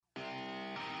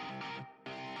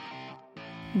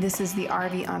This is the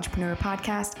RV Entrepreneur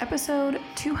Podcast, episode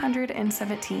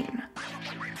 217.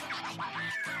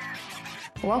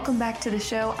 Welcome back to the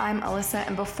show. I'm Alyssa,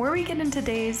 and before we get into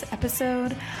today's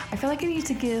episode, I feel like I need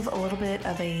to give a little bit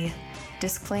of a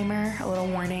disclaimer, a little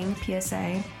warning,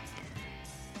 PSA.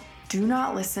 Do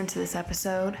not listen to this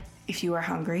episode if you are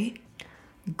hungry.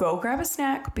 Go grab a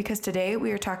snack, because today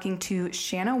we are talking to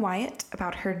Shanna Wyatt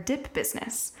about her dip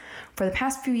business. For the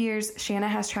past few years, Shanna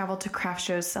has traveled to craft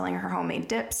shows selling her homemade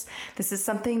dips. This is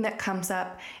something that comes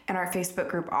up in our Facebook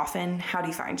group often. How do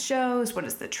you find shows? What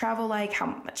is the travel like? How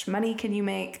much money can you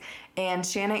make? And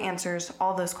Shanna answers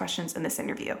all those questions in this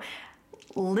interview.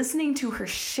 Listening to her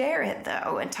share it,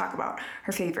 though, and talk about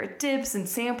her favorite dips and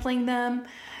sampling them,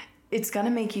 it's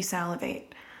gonna make you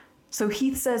salivate. So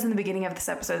Heath says in the beginning of this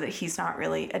episode that he's not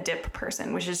really a dip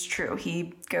person, which is true.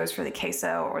 He goes for the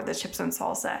queso or the chips and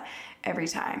salsa every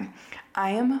time. I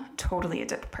am totally a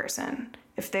dip person.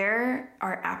 If there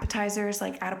are appetizers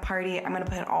like at a party, I'm gonna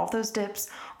put all of those dips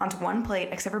onto one plate,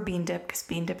 except for bean dip, because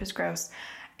bean dip is gross,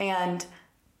 and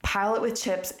pile it with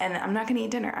chips, and I'm not gonna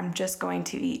eat dinner. I'm just going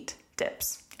to eat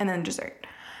dips and then dessert.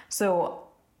 So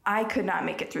I could not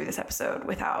make it through this episode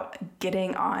without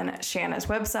getting on Shanna's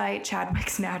website,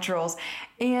 Chadwick's Naturals,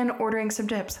 and ordering some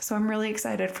dips. So I'm really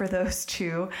excited for those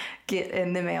to get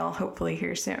in the mail, hopefully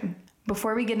here soon.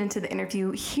 Before we get into the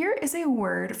interview, here is a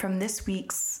word from this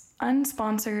week's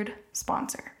unsponsored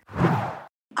sponsor.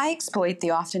 I exploit the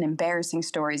often embarrassing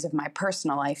stories of my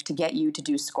personal life to get you to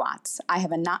do squats. I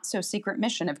have a not-so-secret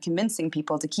mission of convincing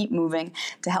people to keep moving,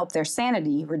 to help their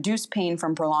sanity, reduce pain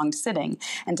from prolonged sitting,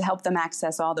 and to help them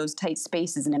access all those tight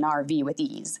spaces in an RV with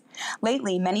ease.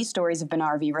 Lately, many stories have been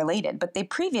RV-related, but they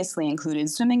previously included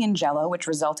swimming in Jello, which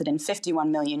resulted in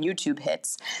 51 million YouTube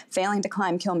hits, failing to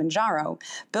climb Kilimanjaro,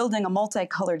 building a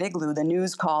multicolored igloo the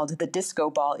news called the Disco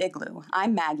Ball Igloo.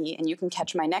 I'm Maggie, and you can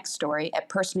catch my next story at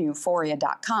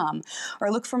personeuphoria.com,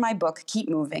 or look for my book, Keep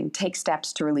Moving, Take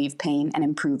Steps to Relieve Pain and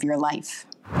Improve Your Life.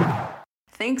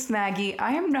 Thanks, Maggie.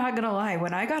 I am not going to lie.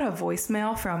 When I got a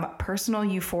voicemail from Personal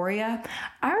Euphoria,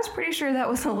 I was pretty sure that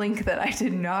was a link that I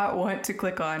did not want to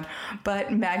click on.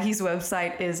 But Maggie's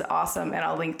website is awesome, and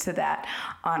I'll link to that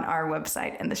on our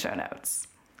website in the show notes.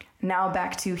 Now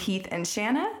back to Heath and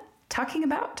Shanna talking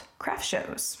about craft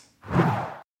shows.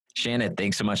 Shanna,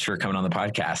 thanks so much for coming on the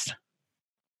podcast.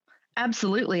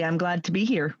 Absolutely. I'm glad to be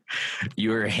here. You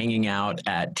were hanging out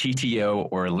at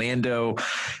TTO Orlando,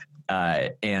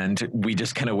 and we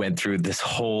just kind of went through this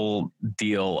whole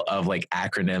deal of like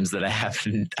acronyms that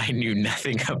I knew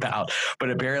nothing about.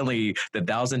 But apparently the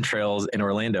 1,000 Trails in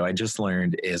Orlando, I just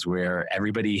learned, is where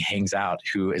everybody hangs out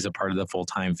who is a part of the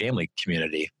full-time family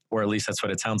community, or at least that's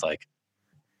what it sounds like.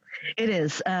 It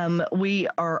is. We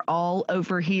are all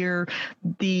over here.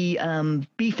 The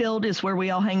B field is where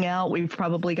we all hang out. We've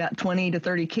probably got 20 to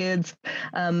 30 kids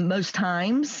most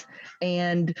times.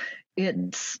 And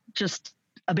it's just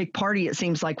a big party, it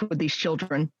seems like, with these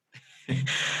children.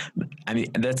 I mean,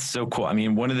 that's so cool. I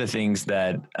mean, one of the things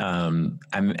that I'm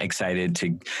excited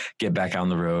to get back on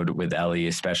the road with Ellie,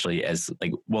 especially as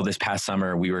this past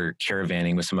summer, we were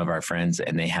caravanning with some of our friends,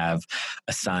 and they have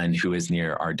a son who is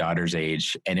near our daughter's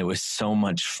age. And it was so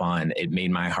much fun. It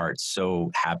made my heart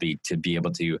so happy to be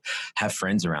able to have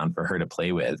friends around for her to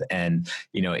play with. And,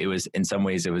 it was, in some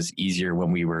ways, it was easier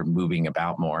when we were moving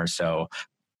about more. So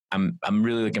I'm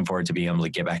really looking forward to being able to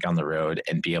get back on the road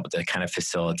and be able to kind of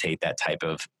facilitate that type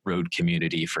of road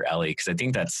community for Ellie, because I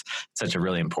think that's such a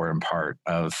really important part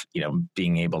of,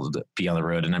 being able to be on the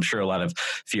road. And I'm sure a lot of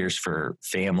fears for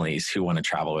families who want to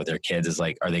travel with their kids is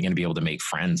like, are they going to be able to make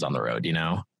friends on the road,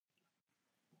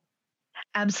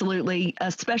 Absolutely,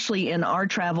 especially in our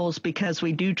travels, because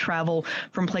we do travel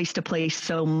from place to place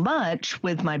so much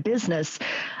with my business.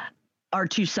 Our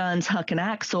two sons, Huck and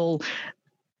Axel,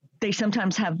 they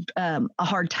sometimes have a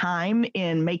hard time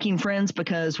in making friends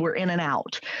because we're in and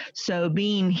out. So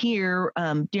being here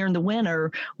during the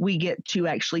winter, we get to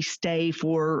actually stay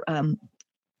for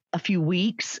a few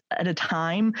weeks at a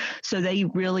time. So they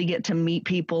really get to meet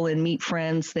people and meet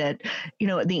friends that,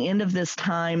 at the end of this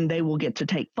time, they will get to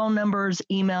take phone numbers,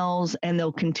 emails, and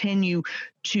they'll continue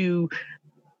to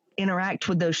interact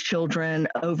with those children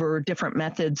over different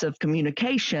methods of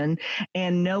communication,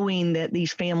 and knowing that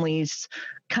these families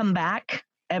come back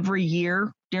every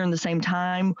year during the same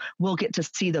time, we'll get to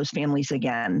see those families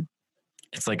again.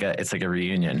 It's like a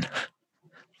reunion.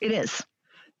 It is.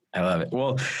 I love it.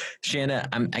 Well, Shanna,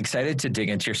 I'm excited to dig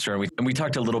into your story. And we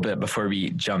talked a little bit before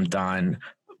we jumped on,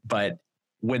 but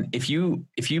if you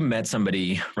met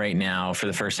somebody right now for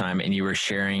the first time and you were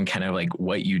sharing kind of like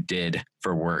what you did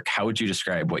for work, how would you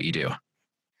describe what you do?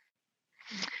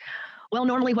 Well,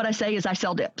 normally what I say is I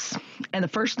sell dips. And the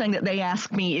first thing that they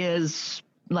ask me is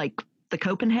like the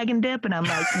Copenhagen dip. And I'm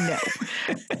like, no.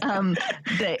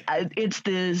 It's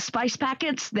the spice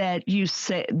packets that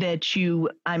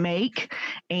I make,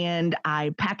 and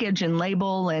I package and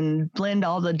label and blend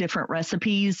all the different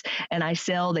recipes, and I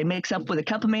sell. They mix up with a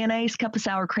cup of mayonnaise, cup of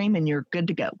sour cream, and you're good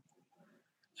to go.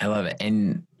 I love it.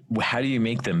 And how do you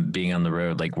make them being on the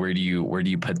road? Like, where do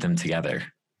you put them together?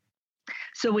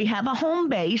 So we have a home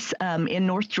base in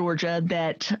North Georgia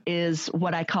that is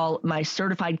what I call my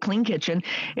certified clean kitchen.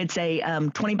 It's a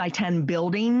 20 by 10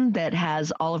 building that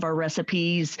has all of our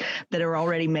recipes that are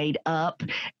already made up.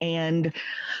 And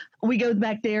we go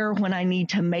back there when I need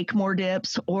to make more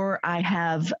dips, or I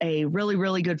have a really,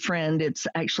 really good friend. It's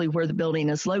actually where the building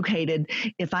is located.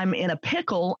 If I'm in a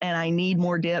pickle and I need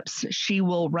more dips, she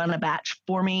will run a batch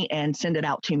for me and send it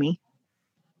out to me.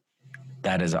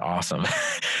 That is awesome.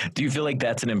 Do you feel like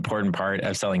that's an important part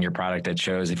of selling your product at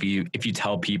shows? If you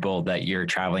tell people that you're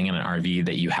traveling in an RV,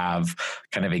 that you have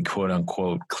kind of a quote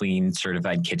unquote clean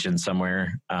certified kitchen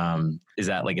somewhere, is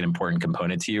that like an important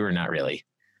component to you or not really?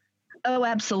 Oh,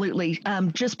 absolutely.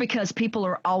 Just because people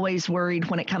are always worried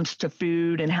when it comes to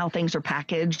food and how things are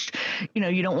packaged.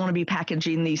 You don't want to be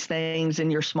packaging these things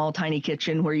in your small, tiny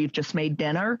kitchen where you've just made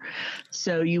dinner.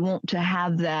 So you want to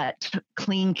have that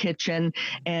clean kitchen.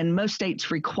 And most states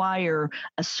require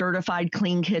a certified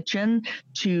clean kitchen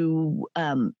to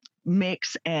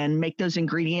mix and make those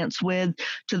ingredients with,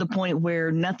 to the point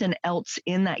where nothing else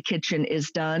in that kitchen is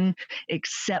done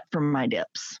except for my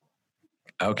dips.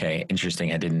 Okay,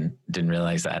 interesting. I didn't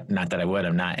realize that. Not that I would.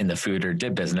 I'm not in the food or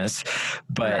dip business.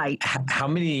 But right. How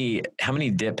many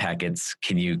dip packets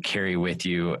can you carry with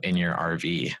you in your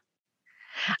RV?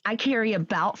 I carry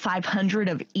about 500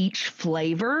 of each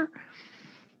flavor.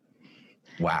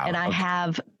 Wow. And I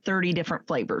have 30 different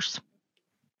flavors.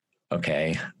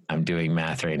 Okay, I'm doing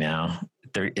math right now.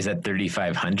 Is that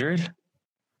 3,500?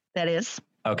 That is.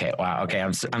 Okay. Wow. Okay.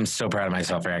 I'm so proud of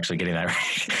myself for actually getting that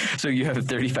right. So you have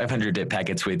 3,500 dip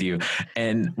packets with you.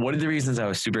 And one of the reasons I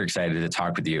was super excited to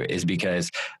talk with you is because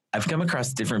I've come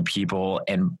across different people,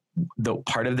 and the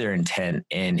part of their intent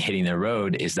in hitting the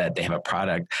road is that they have a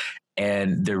product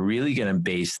and they're really going to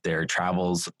base their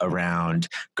travels around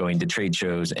going to trade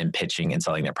shows and pitching and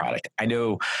selling their product. I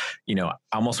know, I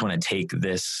almost want to take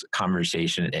this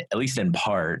conversation, at least in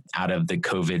part, out of the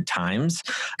COVID times,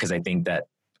 because I think that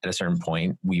at a certain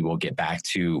point, we will get back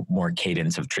to more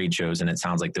cadence of trade shows. And it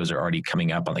sounds like those are already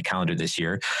coming up on the calendar this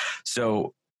year.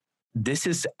 So this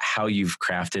is how you've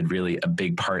crafted really a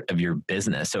big part of your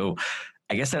business. So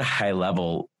I guess at a high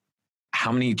level,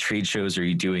 how many trade shows are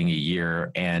you doing a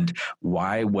year? And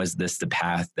why was this the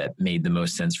path that made the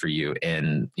most sense for you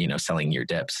in, selling your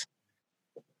dips?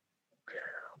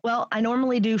 Well, I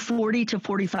normally do 40 to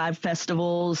 45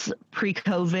 festivals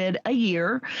pre-COVID a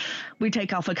year. We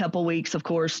take off a couple weeks, of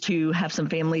course, to have some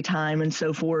family time and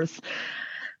so forth.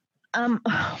 When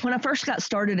I first got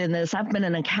started in this, I've been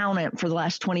an accountant for the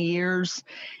last 20 years.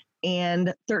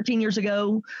 And 13 years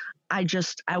ago, I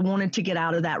wanted to get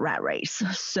out of that rat race.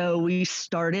 So we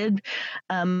started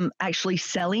actually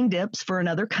selling dips for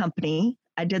another company.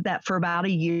 I did that for about a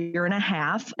year and a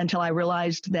half until I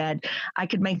realized that I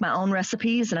could make my own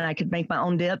recipes and I could make my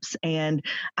own dips, and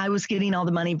I was getting all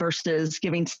the money versus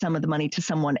giving some of the money to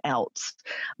someone else.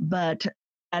 But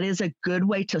that is a good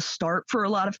way to start for a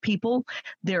lot of people.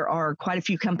 There are quite a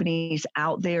few companies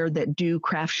out there that do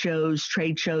craft shows,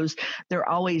 trade shows. They're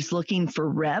always looking for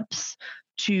reps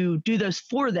to do those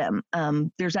for them.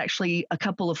 There's actually a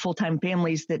couple of full-time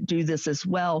families that do this as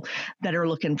well that are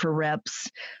looking for reps.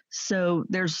 So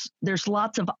there's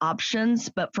lots of options,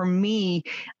 but for me,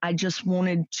 I just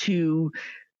wanted to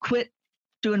quit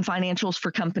doing financials for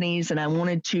companies, and I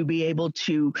wanted to be able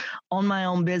to own my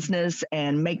own business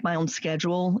and make my own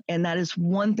schedule. And that is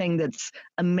one thing that's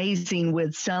amazing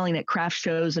with selling at craft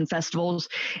shows and festivals.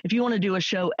 If you want to do a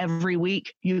show every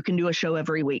week, you can do a show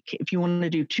every week. If you want to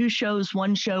do 2 shows,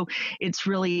 1 show, it's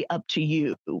really up to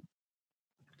you.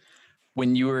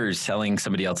 When you were selling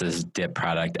somebody else's dip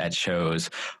product at shows,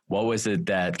 what was it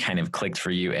that kind of clicked for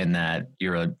you, in that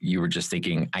you were just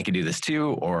thinking, I could do this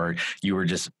too, or you were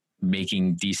just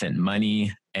making decent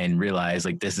money and realize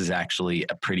like this is actually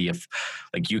a pretty,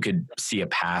 like you could see a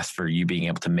path for you being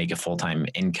able to make a full-time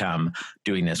income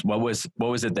doing this? What was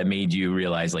it that made you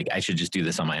realize like I should just do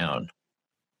this on my own?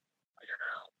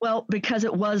 Well, because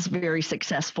it was very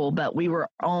successful, but we were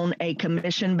on a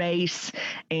commission base,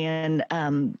 and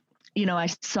I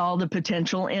saw the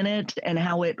potential in it and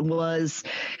how it was,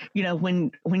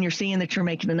 when you're seeing that you're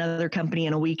making another company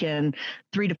in a weekend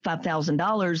 $3,000 to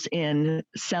 $5,000 in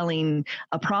selling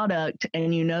a product,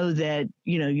 and that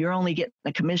you're only getting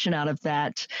a commission out of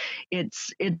that,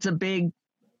 it's a big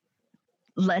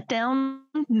letdown,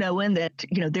 knowing that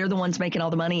they're the ones making all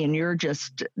the money and you're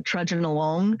just trudging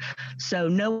along. So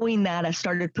knowing that, I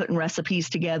started putting recipes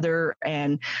together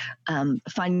and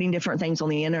finding different things on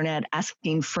the internet,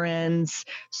 asking friends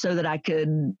so that I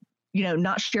could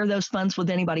not share those funds with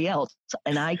anybody else,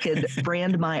 and I could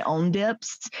brand my own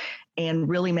dips and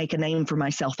really make a name for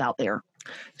myself out there.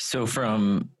 So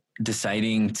from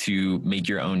deciding to make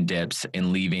your own dips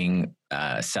and leaving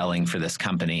selling for this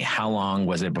company, how long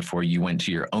was it before you went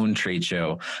to your own trade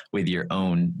show with your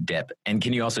own dip? And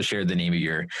can you also share the name of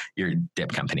your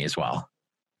dip company as well?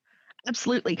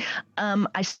 Absolutely.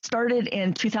 I started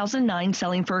in 2009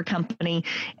 selling for a company,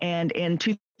 and in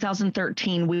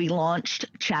 2013 we launched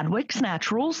Chadwick's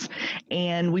Naturals,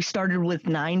 and we started with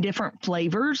 9 different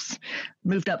flavors,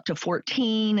 moved up to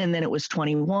 14, and then it was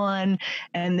 21,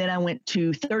 and then I went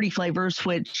to 30 flavors,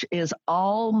 which is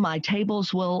all my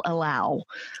tables will allow.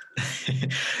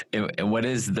 And what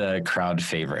is the crowd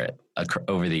favorite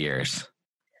over the years?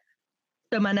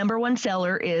 So my number one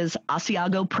seller is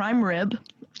Asiago Prime Rib.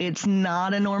 It's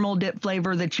not a normal dip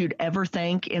flavor that you'd ever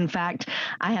think. In fact,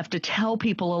 I have to tell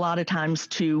people a lot of times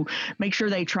to make sure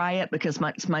they try it because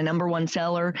it's my number one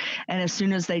seller. And as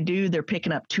soon as they do, they're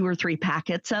picking up 2 or 3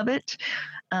 packets of it.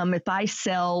 If I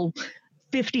sell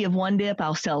 50 of one dip,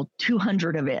 I'll sell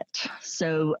 200 of it.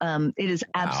 So it is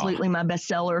absolutely my best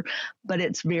seller, but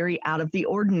it's very out of the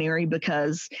ordinary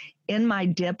because in my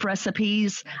dip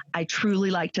recipes, I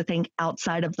truly like to think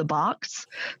outside of the box.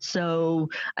 So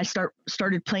I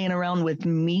started playing around with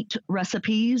meat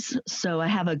recipes. So I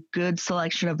have a good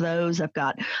selection of those. I've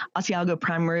got Asiago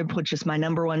Prime Rib, which is my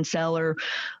number one seller.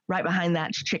 Right behind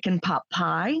that's chicken pot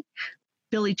pie,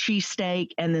 Philly cheesesteak,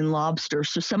 and then lobster.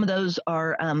 So some of those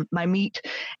are my meat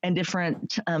and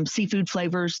different seafood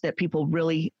flavors that people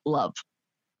really love.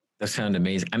 That sounds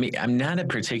amazing. I mean, I'm not a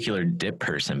particular dip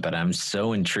person, but I'm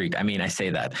so intrigued. I mean, I say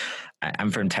that.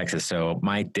 I'm from Texas, so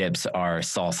my dips are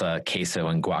salsa, queso,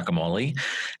 and guacamole.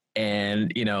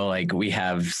 And, like we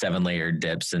have 7-layer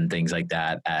dips and things like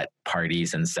that at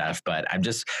parties and stuff, but I've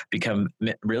just become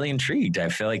really intrigued. I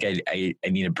feel like I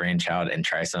need to branch out and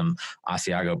try some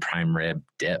Asiago Prime Rib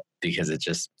dip because it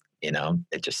just,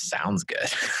 it just sounds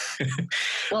good.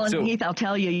 Well, and Heath, I'll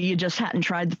tell you, you just hadn't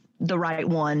tried the right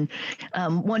one.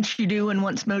 Once you do, and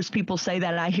once most people say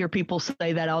that, I hear people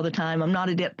say that all the time, I'm not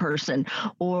a dip person,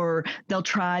 or they'll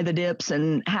try the dips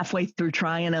and halfway through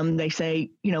trying them, they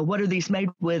say, what are these made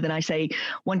with? And I say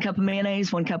 1 cup of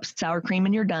mayonnaise, 1 cup of sour cream,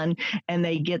 and you're done. And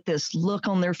they get this look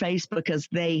on their face because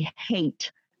they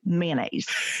hate mayonnaise.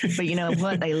 But you know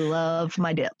what? They love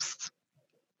my dips.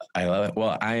 I love it.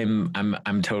 Well,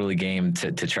 I'm totally game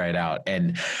to try it out.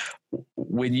 And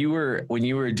when you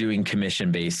were doing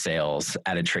commission-based sales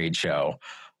at a trade show,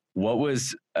 what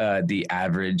was the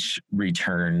average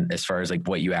return as far as like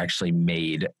what you actually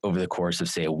made over the course of,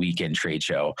 say, a weekend trade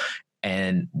show?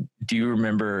 And do you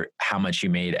remember how much you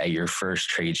made at your first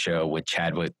trade show with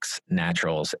Chadwick's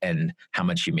Naturals and how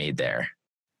much you made there?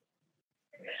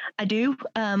 I do.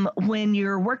 When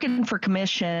you're working for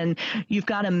commission, you've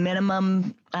got a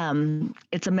minimum,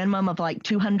 it's a minimum of like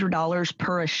 $200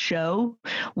 per a show.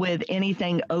 With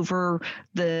anything over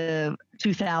the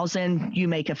 2,000, you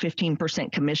make a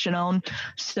 15% commission on.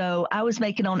 So I was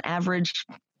making on average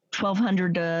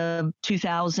 1,200 to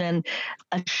 2,000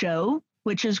 a show,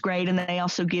 which is great. And they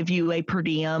also give you a per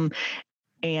diem.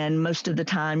 And most of the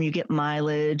time you get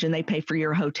mileage and they pay for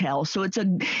your hotel. So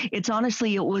it's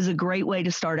honestly, it was a great way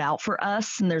to start out for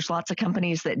us. And there's lots of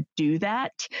companies that do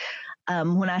that.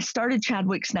 When I started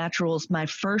Chadwick's Naturals, my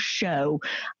first show,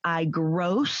 I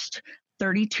grossed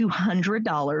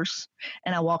 $3,200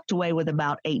 and I walked away with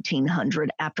about $1,800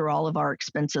 after all of our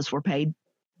expenses were paid.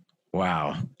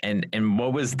 Wow. And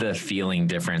what was the feeling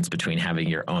difference between having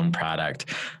your own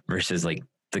product versus like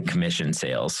the commission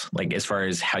sales, like as far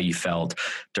as how you felt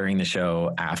during the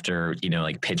show after,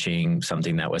 like pitching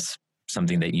something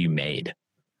that you made?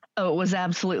 Oh, it was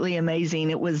absolutely amazing.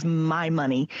 It was my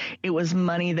money. It was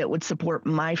money that would support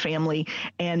my family.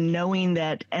 And knowing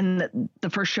that, and the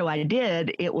first show I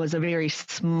did, it was a very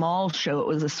small show. It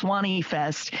was a Swanee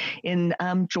Fest in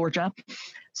Georgia.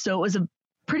 So it was a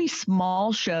pretty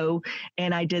small show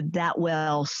and I did that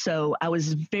well. So I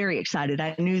was very excited.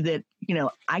 I knew that,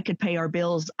 I could pay our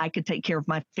bills. I could take care of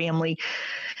my family.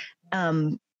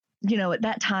 at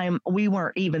that time, we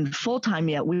weren't even full-time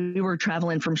yet. We were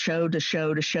traveling from show to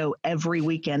show to show every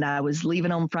weekend. I was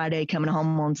leaving on Friday, coming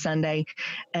home on Sunday,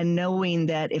 and knowing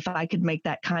that if I could make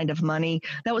that kind of money,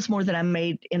 that was more than I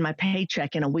made in my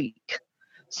paycheck in a week.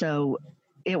 So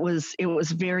it was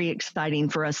very exciting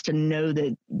for us to know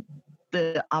that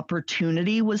the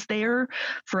opportunity was there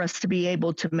for us to be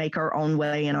able to make our own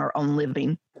way and our own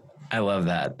living. I love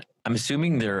that. I'm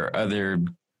assuming there are other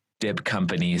dip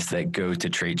companies that go to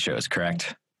trade shows,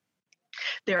 correct?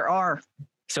 There are.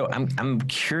 So I'm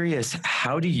curious,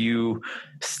 how do you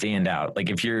stand out? Like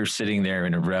if you're sitting there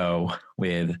in a row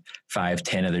with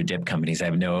 5-10 other dip companies, I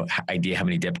have no idea how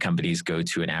many dip companies go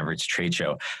to an average trade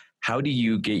show. How do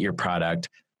you get your product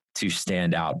to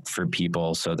stand out for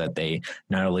people so that they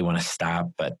not only want to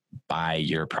stop, but buy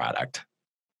your product?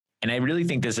 And I really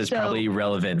think this is probably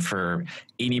relevant for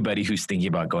anybody who's thinking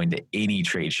about going to any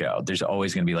trade show. There's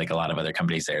always going to be like a lot of other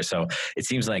companies there. So it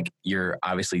seems like you're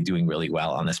obviously doing really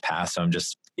well on this path. So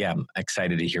I'm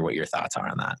excited to hear what your thoughts are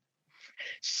on that.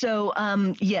 So,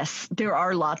 yes, there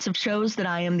are lots of shows that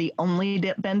I am the only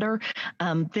dip vendor.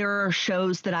 There are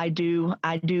shows that I do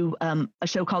a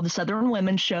show called the Southern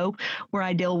Women's Show, where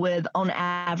I deal with, on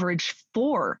average,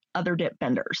 4 other dip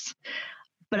vendors.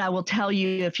 But I will tell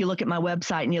you, if you look at my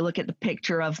website and you look at the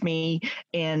picture of me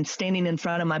and standing in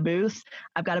front of my booth,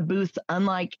 I've got a booth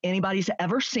unlike anybody's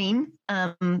ever seen,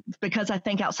 because I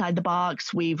think outside the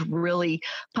box. We've really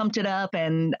pumped it up,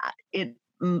 and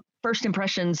first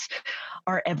impressions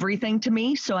are everything to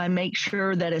me. So I make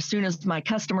sure that as soon as my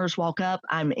customers walk up,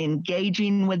 I'm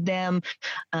engaging with them.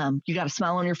 You got a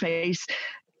smile on your face.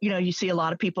 You see a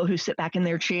lot of people who sit back in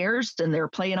their chairs and they're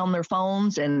playing on their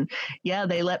phones, and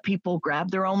they let people grab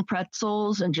their own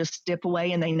pretzels and just dip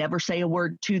away, and they never say a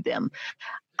word to them.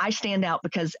 I stand out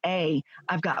because A,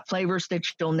 I've got flavors that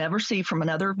you'll never see from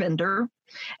another vendor,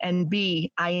 and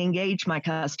B, I engage my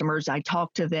customers. I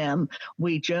talk to them.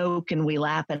 We joke and we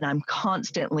laugh, and I'm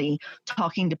constantly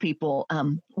talking to people.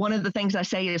 One of the things I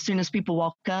say as soon as people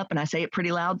walk up, and I say it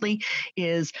pretty loudly,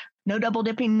 is no double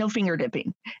dipping, no finger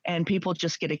dipping. And people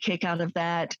just get a kick out of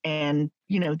that. And,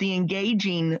 the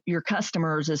engaging your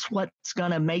customers is what's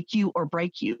going to make you or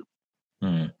break you.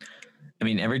 I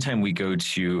mean, every time we go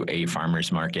to a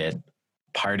farmer's market,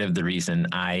 part of the reason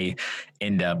I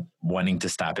end up wanting to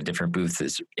stop at different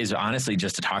booths is honestly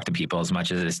just to talk to people as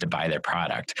much as it is to buy their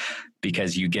product,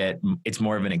 because it's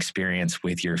more of an experience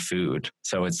with your food.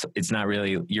 So it's not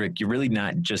really, you're really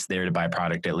not just there to buy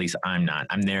product. At least I'm not.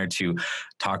 I'm there to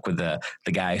talk with the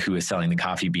guy who is selling the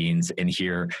coffee beans and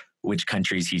hear which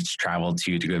countries he's traveled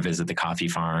to go visit the coffee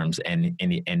farms and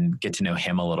get to know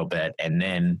him a little bit. And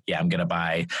then, I'm going to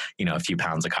buy, a few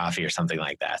pounds of coffee or something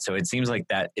like that. So it seems like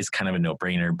that is kind of a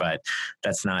no-brainer, but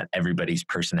that's not everybody's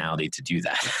personality to do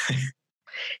that.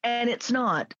 And it's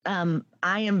not.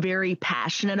 I am very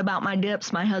passionate about my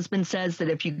dips. My husband says that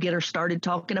if you get her started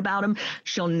talking about them,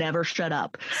 she'll never shut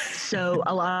up. So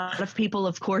a lot of people,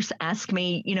 of course, ask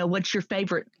me, what's your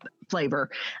favorite flavor?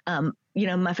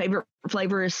 My favorite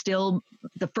flavor is still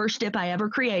the first dip I ever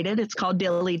created. It's called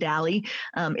Dilly Dally.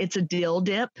 It's a dill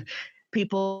dip.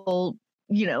 People,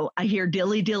 I hear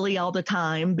dilly dilly all the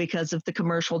time because of the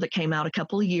commercial that came out a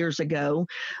couple of years ago.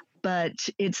 But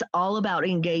it's all about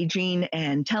engaging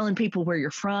and telling people where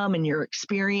you're from and your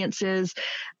experiences.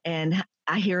 And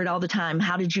I hear it all the time.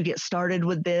 How did you get started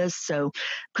with this? So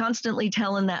constantly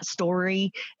telling that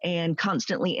story and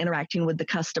constantly interacting with the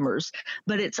customers.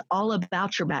 But it's all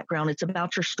about your background. It's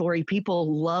about your story.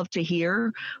 People love to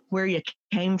hear where you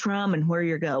came from and where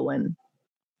you're going.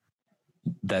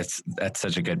 That's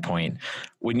such a good point.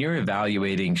 When you're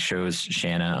evaluating shows,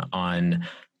 Shanna, on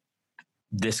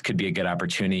this could be a good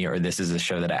opportunity, or this is a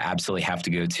show that I absolutely have to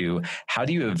go to, how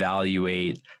do you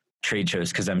evaluate trade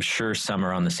shows? Because I'm sure some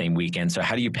are on the same weekend. So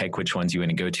how do you pick which ones you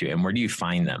want to go to, and where do you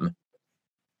find them?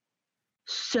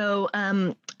 So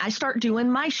I start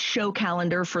doing my show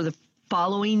calendar for the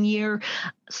following year,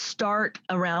 start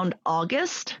around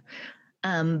August.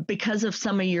 Because of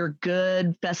some of your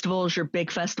good festivals, your big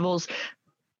festivals,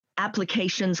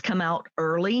 applications come out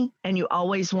early, and you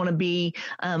always want to be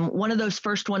one of those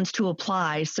first ones to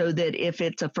apply, so that if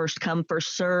it's a first come,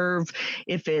 first serve,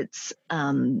 if it's,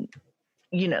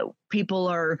 people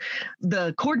are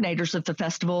the coordinators of the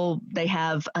festival. They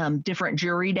have different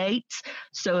jury dates.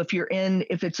 So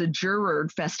if it's a juror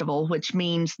festival, which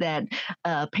means that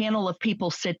a panel of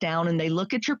people sit down and they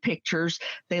look at your pictures,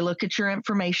 they look at your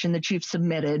information that you've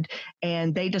submitted,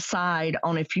 and they decide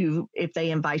on if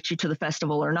they invite you to the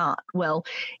festival or not. Well,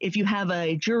 if you have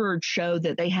a juror show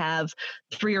that they have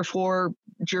 3 or 4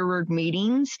 juror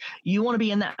meetings, you want to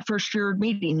be in that first juror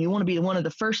meeting. You want to be one of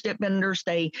the first dip vendors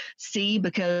they see,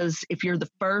 because if you're the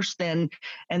first, and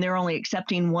they're only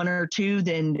accepting 1 or 2,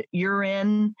 then you're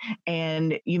in,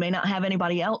 and you may not have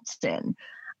anybody else in.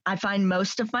 I find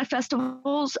most of my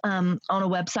festivals on a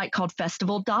website called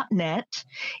festival.net.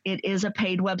 It is a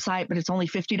paid website, but it's only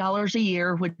 $50 a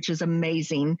year, which is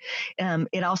amazing.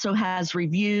 It also has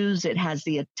reviews. It has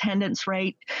the attendance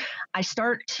rate. I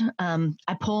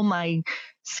pull my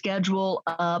schedule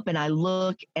up and I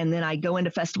look, and then I go into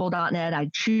festival.net. I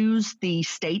choose the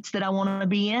states that I want to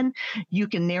be in. You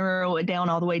can narrow it down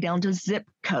all the way down to zip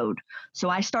code. So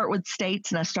I start with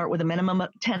states, and I start with a minimum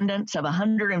attendance of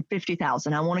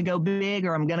 150,000. I want to go big,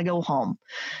 or I'm going to go home.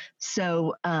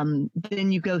 So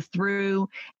then you go through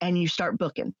and you start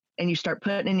booking, and you start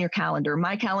putting in your calendar.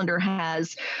 My calendar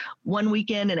has one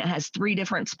weekend, and it has 3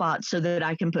 different spots, so that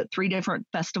I can put 3 different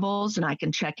festivals, and I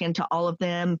can check into all of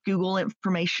them, Google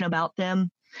information about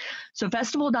them. So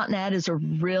festival.net is a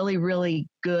really, really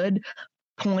good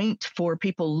point for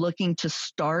people looking to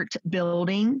start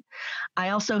building. I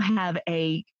also have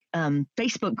a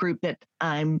Facebook group that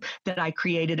I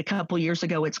created a couple years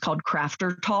ago. It's called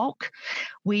Crafter Talk.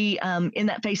 We in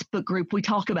that Facebook group, we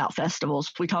talk about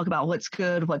festivals. We talk about what's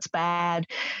good, what's bad,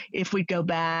 if we go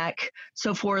back,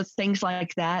 so forth, things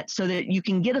like that, so that you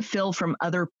can get a feel from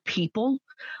other people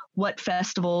what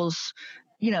festivals,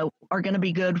 are going to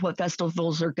be good, what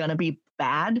festivals are going to be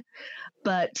bad.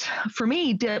 But for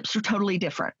me, dips are totally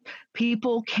different.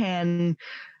 People can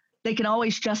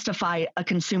always justify a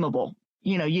consumable.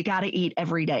 You got to eat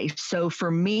every day. So for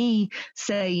me,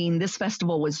 saying this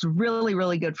festival was really,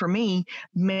 really good for me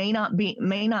may not be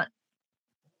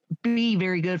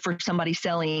very good for somebody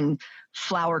selling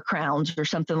flower crowns or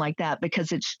something like that,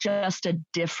 because it's just a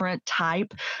different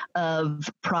type of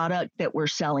product that we're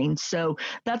selling. So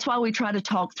that's why we try to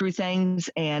talk through things,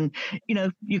 and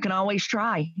you can always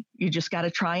try. You just got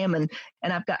to try them. And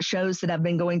I've got shows that I've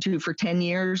been going to for 10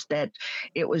 years that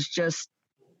it was just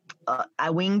I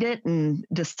winged it and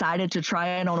decided to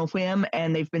try it on a whim,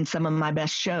 and they've been some of my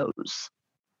best shows.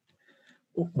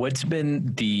 What's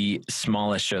been the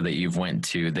smallest show that you've went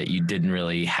to that you didn't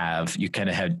really have, you kind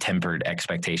of had tempered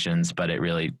expectations, but it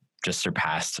really just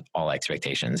surpassed all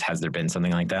expectations? Has there been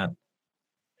something like that?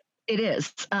 It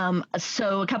is.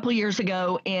 So a couple of years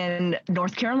ago in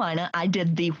North Carolina, I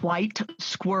did the White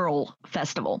Squirrel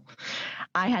Festival.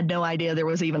 I had no idea there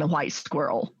was even a white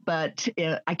squirrel, but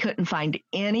I couldn't find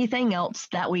anything else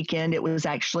that weekend. It was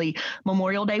actually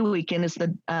Memorial Day weekend is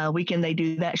the weekend they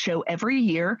do that show every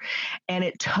year, and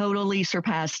it totally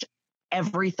surpassed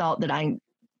every thought that I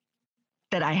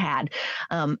had.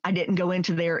 I didn't go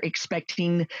into there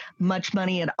expecting much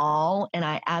money at all, and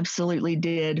I absolutely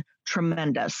did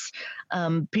tremendous.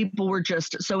 People were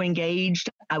just so engaged.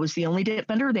 I was the only dip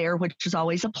vendor there, which is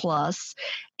always a plus,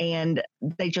 and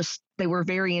they were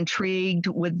very intrigued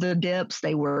with the dips.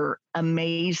 They were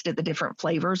amazed at the different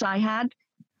flavors I had,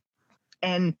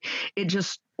 and it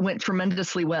just went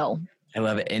tremendously well. I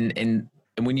love it. And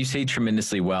when you say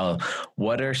tremendously well,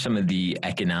 what are some of the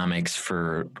economics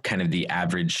for kind of the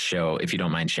average show, if you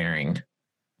don't mind sharing?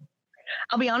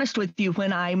 I'll be honest with you,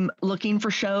 when I'm looking for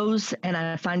shows and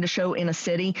I find a show in a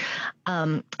city,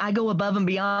 I go above and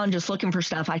beyond just looking for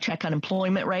stuff. I check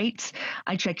unemployment rates.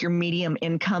 I check your median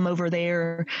income over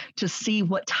there to see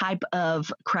what type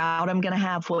of crowd I'm going to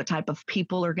have, what type of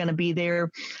people are going to be there.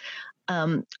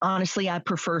 Honestly, I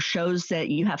prefer shows that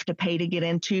you have to pay to get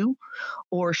into,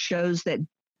 or shows that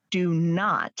do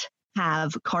not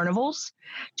have carnivals,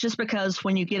 just because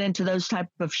when you get into those type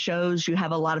of shows, you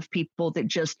have a lot of people that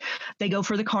they go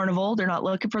for the carnival. They're not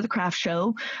looking for the craft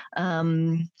show.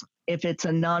 If it's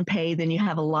a non-pay, then you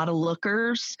have a lot of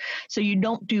lookers. So you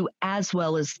don't do as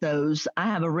well as those. I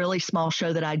have a really small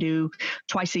show that I do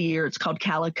twice a year. It's called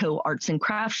Calico Arts and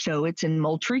Crafts Show. It's in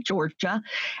Moultrie, Georgia,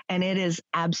 and it is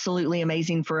absolutely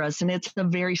amazing for us. And it's a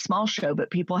very small show,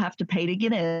 but people have to pay to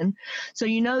get in. So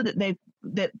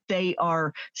that they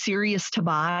are serious to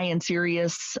buy and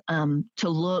serious to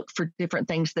look for different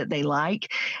things that they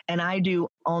like. And I do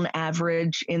on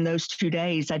average in those 2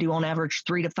 days, I do on average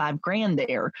 $3,000 to $5,000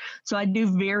 there. So I do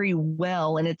very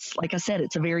well. And it's, like I said,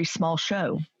 it's a very small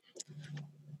show.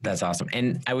 That's awesome.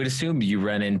 And I would assume you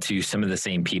run into some of the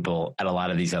same people at a lot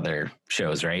of these other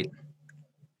shows, right?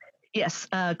 Yes,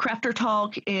 Crafter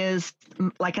Talk is,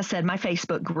 like I said, my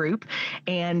Facebook group,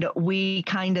 and we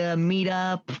kind of meet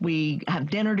up. We have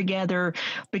dinner together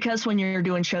because when you're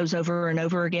doing shows over and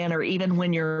over again, or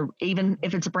even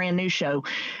if it's a brand new show,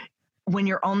 when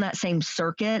you're on that same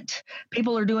circuit,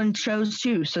 people are doing shows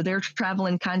too. So they're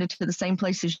traveling kind of to the same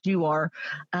places you are.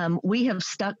 We have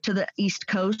stuck to the East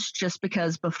Coast just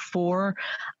because before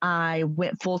I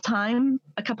went full time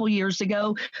a couple years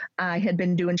ago, I had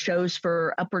been doing shows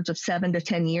for upwards of 7 to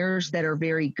 10 years that are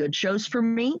very good shows for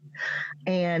me.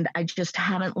 And I just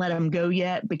haven't let them go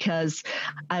yet because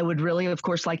I would really, of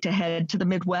course, like to head to the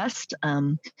Midwest.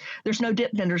 There's no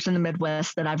dip vendors in the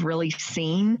Midwest that I've really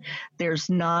seen. There's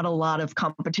not a lot of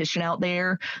competition out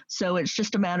there. So it's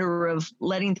just a matter of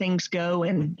letting things go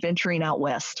and venturing out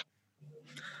west.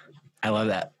 I love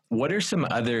that. What are some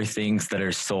other things that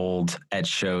are sold at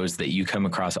shows that you come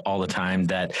across all the time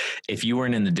that if you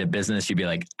weren't in the dip business, you'd be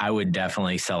like, I would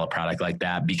definitely sell a product like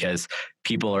that because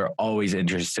people are always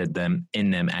interested in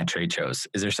them at trade shows?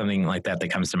 Is there something like that that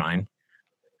comes to mind?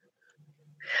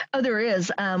 Oh, there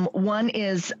is. One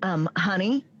is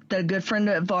honey. That a good friend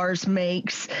of ours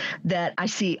makes that I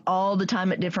see all the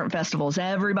time at different festivals.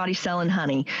 Everybody's selling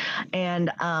honey. And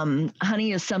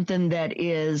honey is something that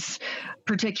is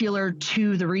particular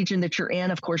to the region that you're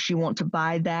in. Of course, you want to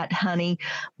buy that honey,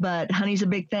 but honey's a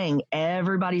big thing.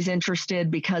 Everybody's interested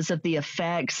because of the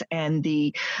effects and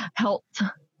the health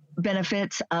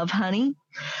benefits of honey.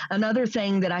 Another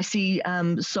thing that I see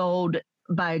sold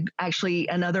by actually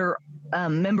another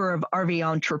member of RV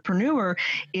Entrepreneur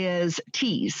is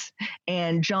teas.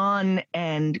 And John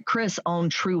and Chris own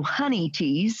True Honey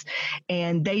Teas,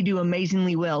 and they do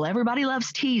amazingly well. Everybody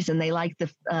loves teas, and they like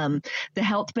the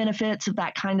health benefits of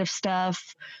that kind of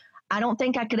stuff. I don't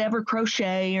think I could ever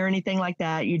crochet or anything like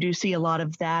that. You do see a lot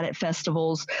of that at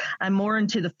festivals. I'm more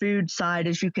into the food side,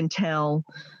 as you can tell.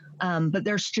 But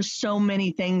there's just so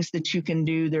many things that you can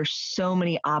do. There's so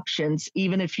many options.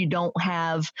 Even if you don't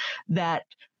have that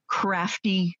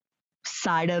crafty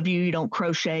side of you don't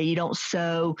crochet, you don't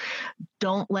sew,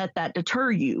 don't let that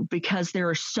deter you because there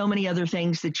are so many other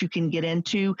things that you can get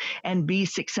into and be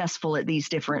successful at these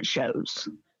different shows.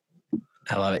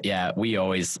 I love it. Yeah. We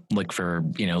always look for,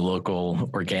 local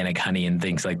organic honey and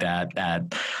things like that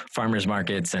at farmers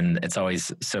markets. And it's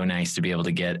always so nice to be able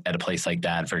to get at a place like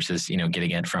that versus,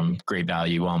 getting it from Great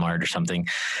Value, Walmart or something.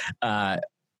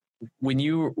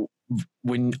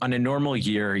 When on a normal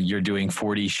year, you're doing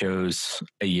 40 shows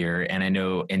a year. And I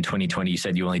know in 2020, you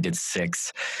said you only did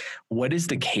 6. What is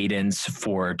the cadence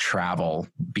for travel?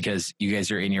 Because you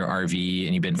guys are in your RV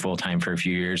and you've been full-time for a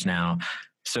few years now.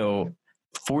 So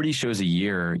 40 shows a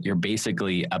year, you're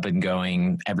basically up and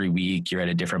going every week. You're at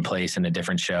a different place in a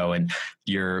different show, and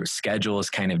your schedule is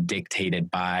kind of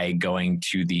dictated by going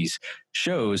to these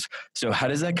shows. So how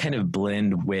does that kind of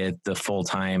blend with the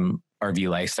full-time RV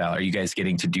lifestyle? Are you guys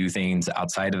getting to do things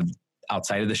outside of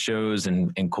the shows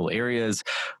and in cool areas?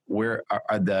 Where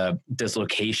does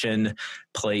location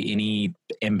play any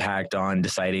impact on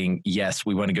deciding, yes,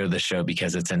 we want to go to the show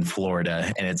because it's in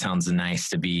Florida and it sounds nice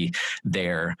to be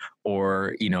there?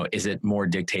 Or, is it more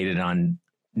dictated on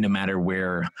no matter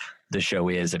where the show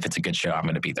is, if it's a good show, I'm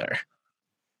going to be there?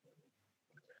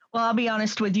 Well, I'll be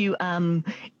honest with you.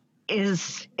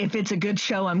 If it's a good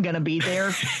show, I'm going to be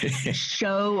there.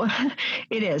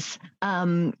 It is.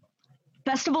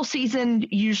 Festival season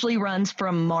usually runs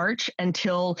from March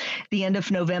until the end of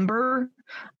November.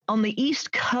 On the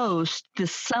East Coast, the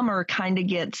summer kind of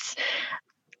gets,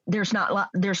 there's not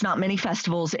many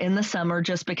festivals in the summer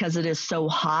just because it is so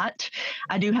hot.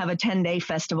 I do have a 10-day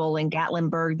festival in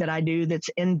Gatlinburg that I do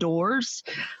that's indoors.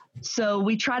 So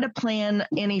we try to plan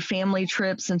any family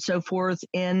trips and so forth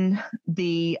in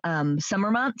the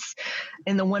summer months.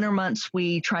 In the winter months,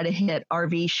 we try to hit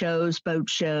RV shows, boat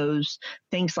shows,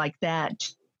 things like that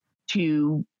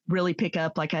to really pick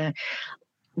up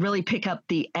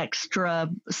the extra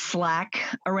slack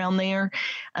around there.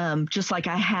 Just like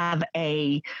I have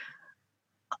a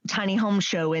tiny home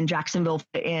show in Jacksonville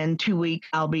in 2 weeks,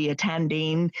 I'll be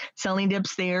attending, selling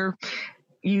dips there.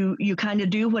 You kind of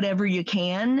do whatever you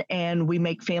can, and we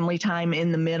make family time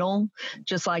in the middle.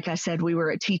 Just like I said, we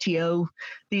were at TTO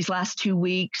these last 2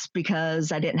 weeks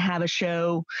because I didn't have a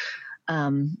show.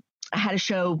 I had a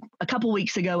show a couple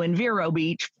weeks ago in Vero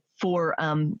Beach for,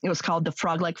 it was called the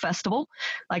Frog Lake Festival.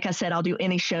 Like I said, I'll do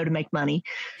any show to make money.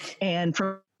 And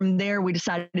from there, we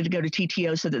decided to go to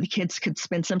TTO so that the kids could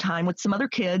spend some time with some other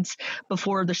kids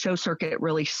before the show circuit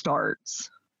really starts.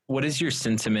 What is your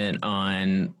sentiment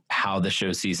on how the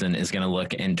show season is going to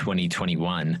look in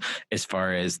 2021 as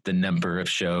far as the number of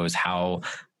shows, how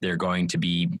they're going to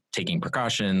be taking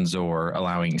precautions or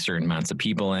allowing certain amounts of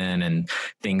people in and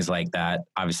things like that.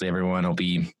 Obviously, everyone will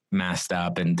be masked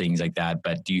up and things like that.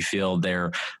 But do you feel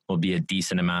there will be a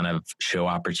decent amount of show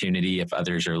opportunity if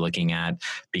others are looking at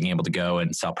being able to go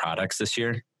and sell products this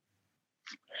year?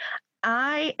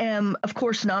 I am, of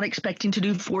course, not expecting to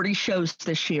do 40 shows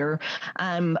this year.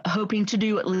 I'm hoping to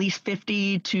do at least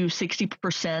 50 to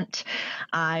 60%.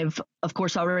 I've, of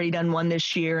course, already done one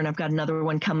this year, and I've got another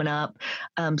one coming up.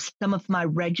 Some of my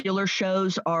regular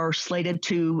shows are slated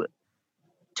to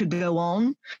go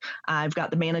on. I've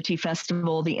got the Manatee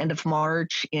Festival the end of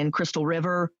March in Crystal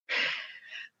River.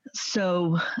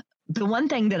 So the one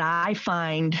thing that I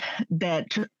find that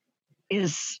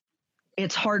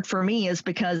it's hard for me is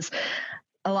because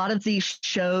a lot of these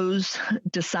shows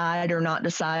decide or not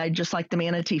decide, just like the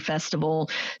Manatee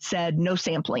Festival said, no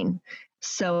sampling.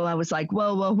 So I was like,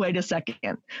 whoa, wait a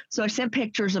second. So I sent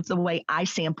pictures of the way I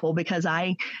sample because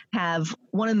I have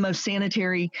one of the most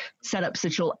sanitary setups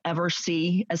that you'll ever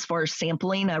see as far as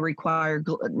sampling. I require,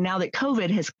 now that COVID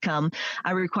has come,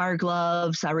 I require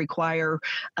gloves. I require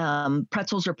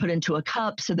pretzels are put into a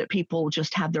cup so that people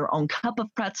just have their own cup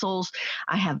of pretzels.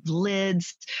 I have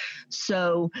lids.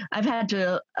 So I've had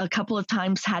to, a couple of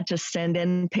times, had to send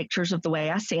in pictures of the way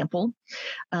I sample.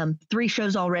 3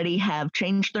 shows already have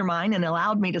changed their mind and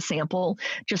allowed me to sample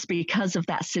just because of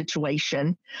that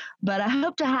situation. But I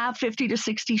hope to have 50 to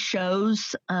 60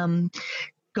 shows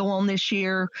go on this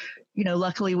year. You know,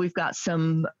 luckily we've got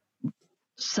some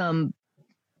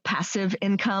passive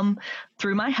income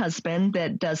through my husband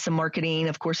that does some marketing.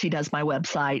 Of course, he does my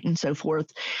website and so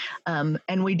forth.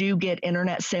 And we do get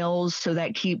internet sales, so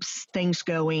that keeps things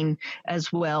going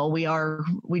as well.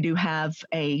 We do have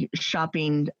a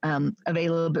shopping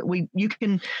available. You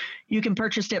can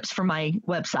purchase tips from my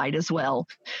website as well.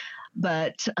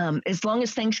 But as long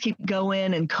as things keep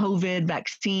going and COVID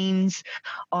vaccines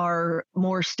are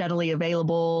more steadily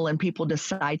available and people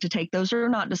decide to take those or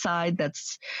not decide,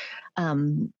 that's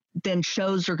then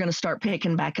shows are going to start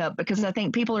picking back up, because I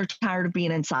think people are tired of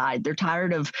being inside. They're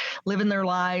tired of living their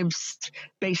lives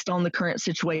based on the current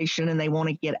situation, and they want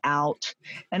to get out.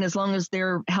 And as long as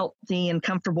they're healthy and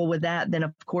comfortable with that, then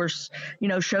of course, you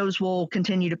know, shows will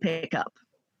continue to pick up.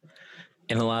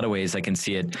 In a lot of ways, I can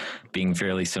see it being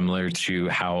fairly similar to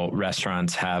how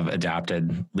restaurants have adapted,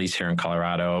 at least here in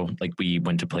Colorado. Like, we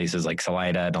went to places like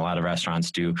Salida, and a lot of restaurants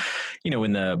do, you know,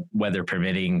 when the weather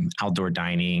permitting, outdoor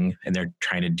dining, and they're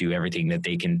trying to do everything that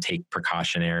they can take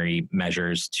precautionary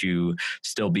measures to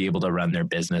still be able to run their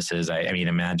businesses. I mean,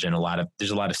 imagine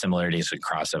there's a lot of similarities and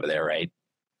crossover there, right?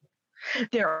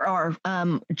 There are,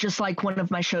 just like one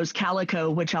of my shows, Calico,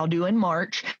 which I'll do in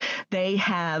March.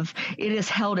 It is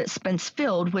held at Spence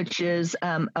Field, which is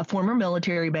a former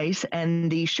military base,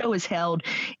 and the show is held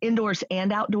indoors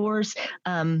and outdoors.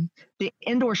 The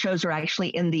indoor shows are actually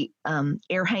in the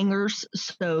air hangars,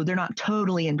 so they're not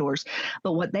totally indoors.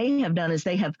 But what they have done is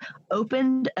they have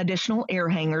opened additional air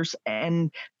hangars,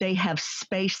 and they have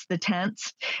spaced the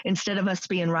tents. Instead of us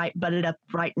being butted up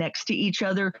right next to each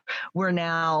other, we're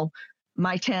now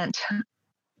my tent,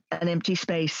 an empty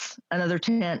space, another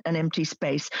tent, an empty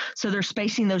space. So they're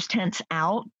spacing those tents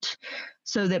out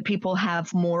so that people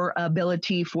have more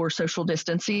ability for social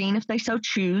distancing if they so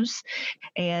choose,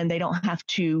 and they don't have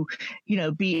to, you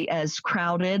know, be as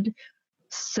crowded.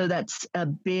 So that's a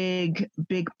big,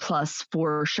 big plus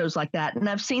for shows like that. And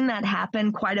I've seen that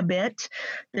happen quite a bit.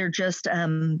 They're just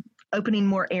opening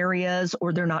more areas,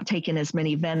 or they're not taking as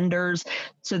many vendors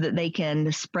so that they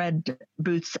can spread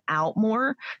booths out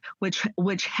more,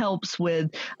 which helps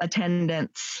with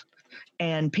attendance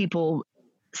and people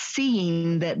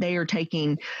seeing that they are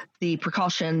taking the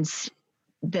precautions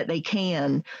that they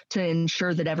can to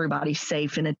ensure that everybody's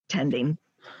safe in attending.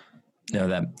 No,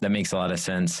 that makes a lot of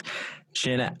sense.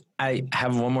 Shanna, I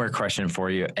have one more question for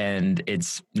you, and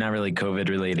it's not really COVID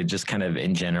related, just kind of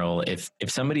in general. If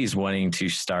somebody's wanting to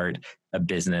start a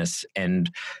business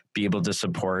and be able to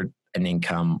support an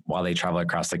income while they travel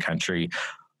across the country,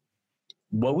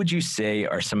 what would you say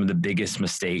are some of the biggest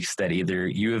mistakes that either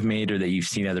you have made or that you've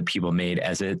seen other people made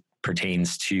as it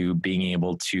pertains to being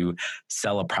able to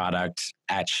sell a product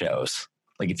at shows?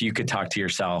 Like, if you could talk to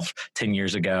yourself 10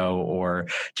 years ago, or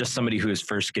just somebody who is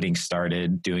first getting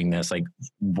started doing this, like,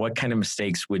 what kind of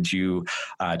mistakes would you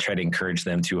try to encourage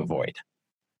them to avoid?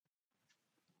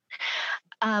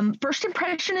 First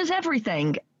impression is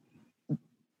everything.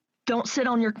 Don't sit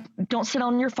on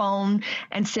your phone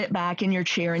and sit back in your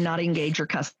chair and not engage your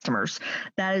customers.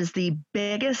 That is the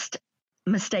biggest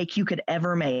mistake you could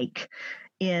ever make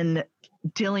in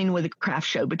dealing with a craft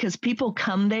show, because people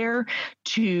come there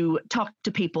to talk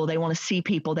to people. They want to see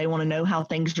people. They want to know how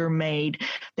things are made.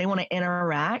 They want to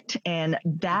interact. And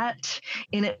that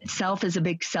in itself is a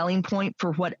big selling point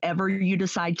for whatever you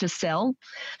decide to sell.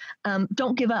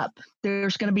 Don't give up.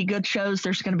 There's going to be good shows.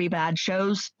 There's going to be bad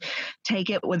shows. Take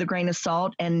it with a grain of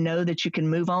salt and know that you can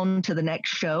move on to the next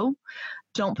show.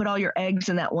 Don't put all your eggs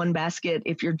in that one basket.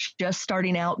 If you're just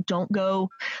starting out, don't go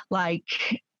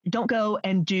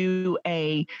and do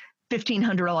a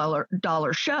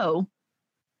 $1,500 show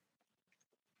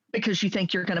because you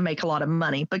think you're going to make a lot of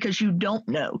money, because you don't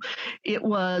know. It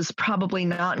was probably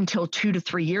not until 2 to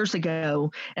 3 years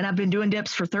ago, and I've been doing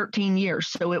dips for 13 years.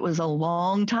 So it was a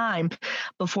long time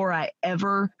before I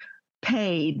ever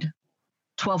paid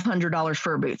 $1,200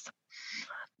 for a booth.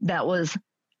 That was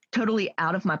totally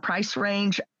out of my price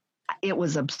range. It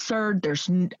was absurd.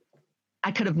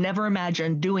 I could have never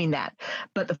imagined doing that.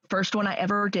 But the first one I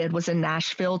ever did was in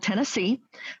Nashville, Tennessee.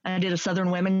 I did a Southern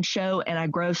Women's show, and I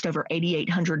grossed over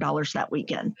 $8,800 that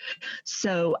weekend.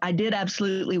 So I did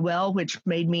absolutely well, which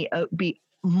made me be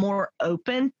more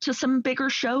open to some bigger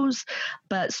shows.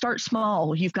 But start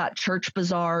small. You've got church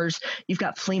bazaars, you've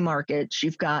got flea markets,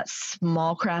 you've got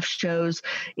small craft shows.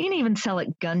 You can even sell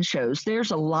at gun shows. There's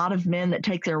a lot of men that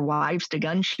take their wives to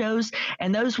gun shows,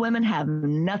 and those women have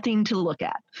nothing to look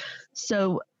at.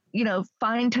 So,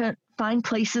 find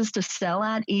places to sell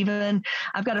at. Even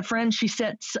I've got a friend, she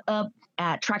sets up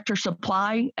at Tractor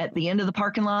Supply at the end of the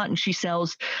parking lot, and she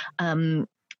sells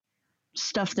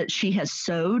stuff that she has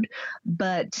sewed.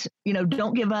 But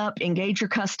don't give up. Engage your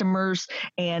customers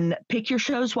and pick your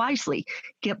shows wisely.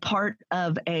 Get part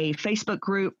of a Facebook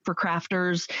group for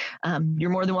crafters. You're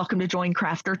more than welcome to join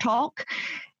Crafter Talk,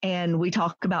 and we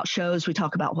talk about shows. We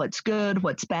talk about what's good,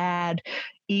 what's bad.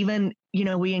 Even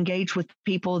we engage with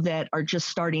people that are just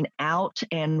starting out,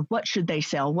 and what should they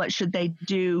sell? What should they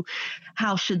do?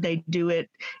 How should they do it?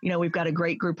 We've got a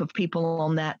great group of people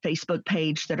on that Facebook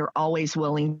page that are always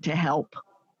willing to help.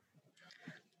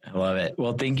 I love it.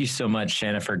 Well, thank you so much,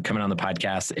 Shanna, for coming on the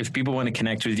podcast. If people want to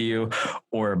connect with you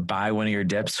or buy one of your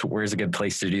dips, where's a good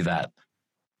place to do that?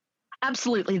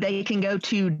 Absolutely. They can go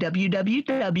to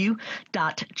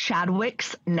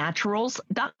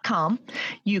www.chadwicksnaturals.com.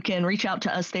 You can reach out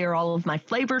to us there. All of my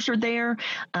flavors are there.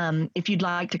 If you'd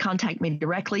like to contact me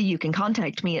directly, you can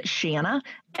contact me at Shanna,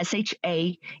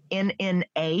 SHANNA,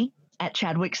 at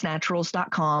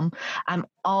chadwicksnaturals.com. I'm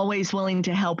always willing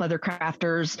to help other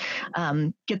crafters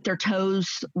get their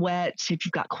toes wet. If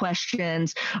you've got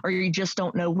questions or you just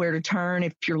don't know where to turn,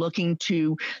 if you're looking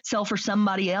to sell for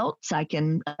somebody else, I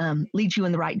can lead you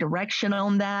in the right direction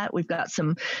on that. We've got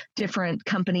some different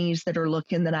companies that are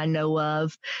looking that I know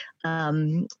of.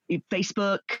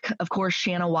 Facebook, of course,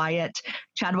 Shanna Wyatt.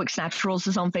 Chadwick's Naturals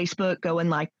is on Facebook. Go and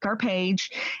like our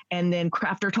page. And then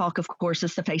Crafter Talk, of course,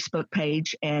 is the Facebook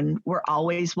page. And we're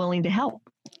always willing to help.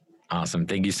 Awesome.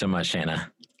 Thank you so much, Shanna.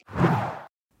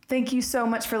 Thank you so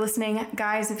much for listening.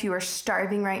 Guys, if you are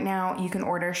starving right now, you can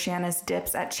order Shanna's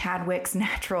dips at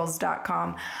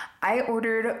chadwicksnaturals.com. I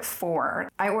ordered 4.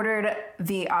 I ordered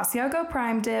the Asiago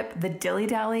Prime dip, the Dilly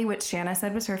Dally, which Shanna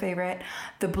said was her favorite,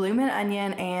 the Bloomin'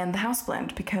 Onion, and the House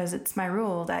Blend, because it's my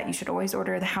rule that you should always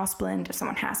order the House Blend if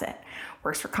someone has it.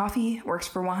 Works for coffee, works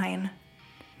for wine.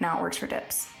 Now it works for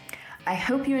dips. I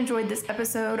hope you enjoyed this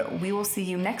episode. We will see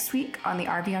you next week on the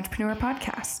RV Entrepreneur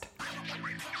Podcast.